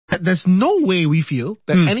that there's no way we feel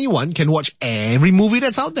that anyone can watch every movie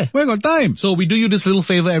that's out there. We got time. So we do you this little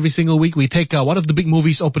favor every single week. We take one of the big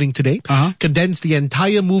movies opening today, condense the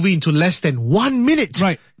entire movie into less than 1 minute.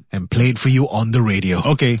 Right. And play it for you on the radio.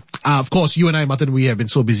 Okay. Of course, you and I, Matan, we have been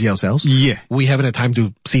so busy ourselves. Yeah. We haven't had time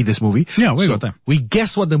to see this movie. Yeah, we got time. We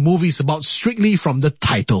guess what the movie is about strictly from the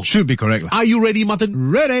title. Should be correct. Are you ready,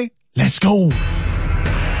 Matan? Ready. Let's go.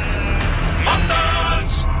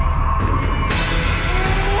 Muttons!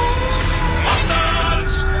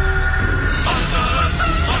 Muttons!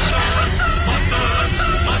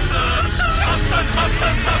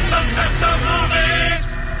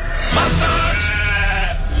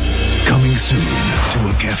 Coming soon to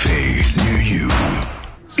a cafe near you.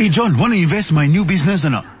 Hey, John, want to invest my new business or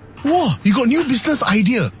not? Whoa, you got new business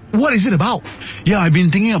idea. What is it about? Yeah, I've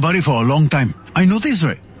been thinking about it for a long time. I noticed,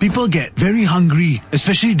 right, people get very hungry,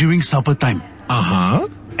 especially during supper time. Uh-huh.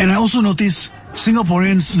 And I also notice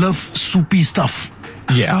Singaporeans love soupy stuff.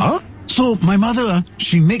 Yeah? So my mother,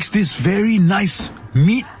 she makes this very nice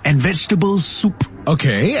meat and vegetable soup.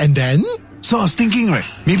 Okay, and then? So I was thinking, right,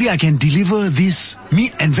 maybe I can deliver this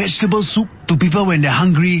meat and vegetable soup to people when they're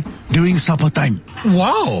hungry during supper time.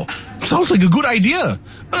 Wow, sounds like a good idea.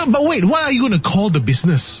 But wait, what are you going to call the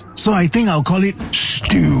business? So I think I'll call it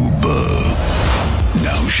Stuber.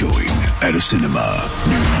 Now showing at a cinema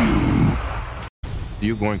near you.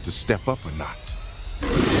 You going to step up or not?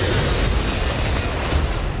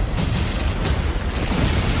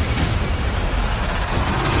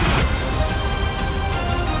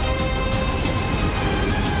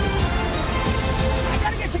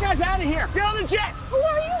 Out of here! Get on the jet! Who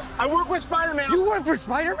are you? I work with Spider-Man. You work for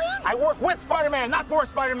Spider-Man? I work with Spider-Man, not for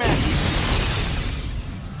Spider-Man.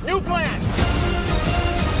 New plan!